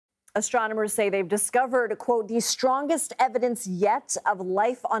Astronomers say they've discovered, quote, the strongest evidence yet of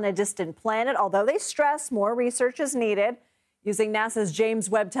life on a distant planet, although they stress more research is needed. Using NASA's James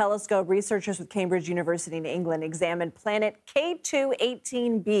Webb Telescope, researchers with Cambridge University in England examined planet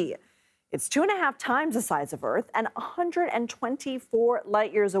K2-18b. It's 2.5 times the size of Earth and 124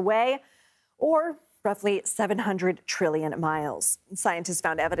 light years away, or roughly 700 trillion miles. Scientists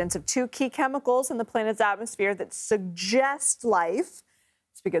found evidence of two key chemicals in the planet's atmosphere that suggest life.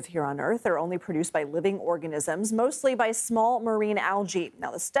 It's because here on Earth, they're only produced by living organisms, mostly by small marine algae.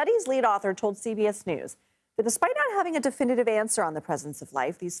 Now, the study's lead author told CBS News that despite not having a definitive answer on the presence of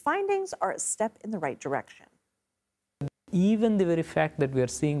life, these findings are a step in the right direction. Even the very fact that we are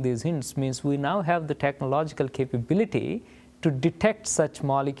seeing these hints means we now have the technological capability to detect such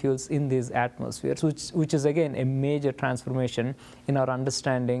molecules in these atmospheres, which is, again, a major transformation in our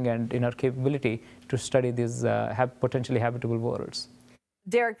understanding and in our capability to study these potentially habitable worlds.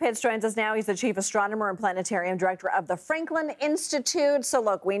 Derrick Pitts joins us now. He's the chief astronomer and planetarium director of the Franklin Institute. So,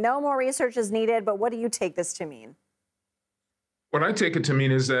 look, we know more research is needed, but what do you take this to mean? What I take it to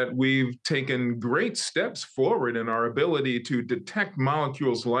mean is that we've taken great steps forward in our ability to detect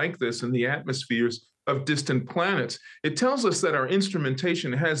molecules like this in the atmospheres of distant planets. It tells us that our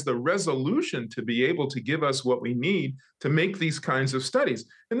instrumentation has the resolution to be able to give us what we need to make these kinds of studies.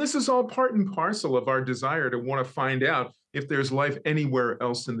 And this is all part and parcel of our desire to want to find out if there's life anywhere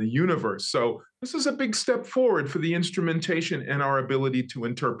else in the universe. So this is a big step forward for the instrumentation and our ability to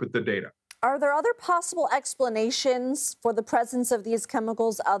interpret the data. Are there other possible explanations for the presence of these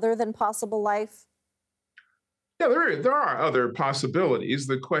chemicals other than possible life? Yeah, there are other possibilities.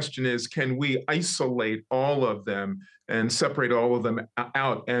 The question is, can we isolate all of them and separate all of them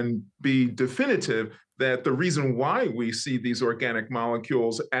out and be definitive that the reason why we see these organic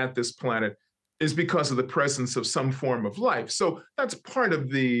molecules at this planet is because of the presence of some form of life? So that's part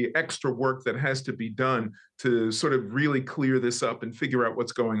of the extra work that has to be done to sort of really clear this up and figure out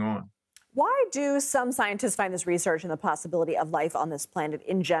what's going on. Why do some scientists find this research and the possibility of life on this planet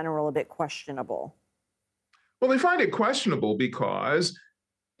in general a bit questionable? Well, they find it questionable because,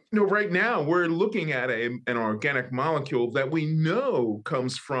 right now we're looking at an organic molecule that we know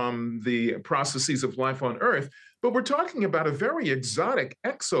comes from the processes of life on Earth, but we're talking about a very exotic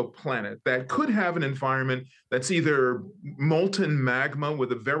exoplanet that could have an environment that's either molten magma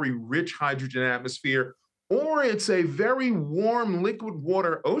with a very rich hydrogen atmosphere, or it's a very warm liquid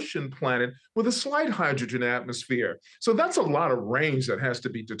water ocean planet with a slight hydrogen atmosphere. So that's a lot of range that has to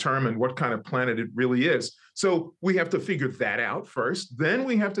be determined what kind of planet it really is. So we have to figure that out first. Then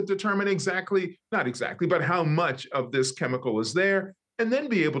we have to determine not exactly, but how much of this chemical is there, and then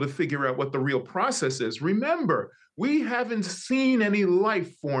be able to figure out what the real process is. Remember, we haven't seen any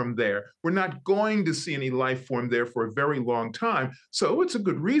life form there. We're not going to see any life form there for a very long time. So it's a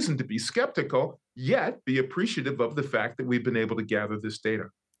good reason to be skeptical, yet be appreciative of the fact that we've been able to gather this data.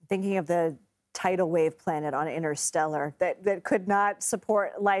 Thinking of the tidal wave planet on Interstellar that could not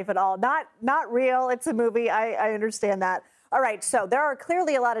support life at all. Not real. It's a movie. I understand that. All right. So there are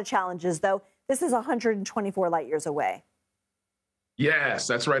clearly a lot of challenges, though. This is 124 light years away. Yes,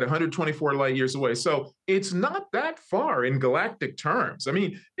 that's right, 124 light years away. So it's not that far in galactic terms. I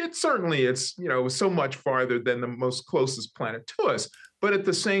mean, it's so much farther than the most closest planet to us. But at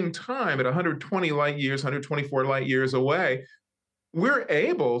the same time, at 120 light years, 124 light years away, we're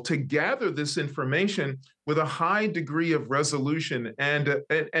able to gather this information with a high degree of resolution and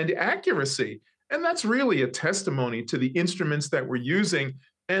accuracy. And that's really a testimony to the instruments that we're using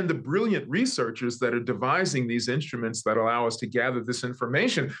and the brilliant researchers that are devising these instruments that allow us to gather this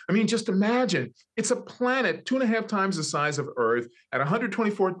information. I mean, just imagine, it's a planet 2.5 times the size of Earth at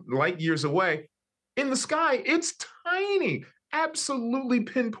 124 light years away. In the sky, it's tiny, absolutely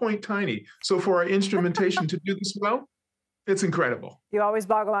pinpoint tiny. So for our instrumentation to do this well, it's incredible. You always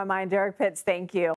boggle my mind, Derrick Pitts. Thank you.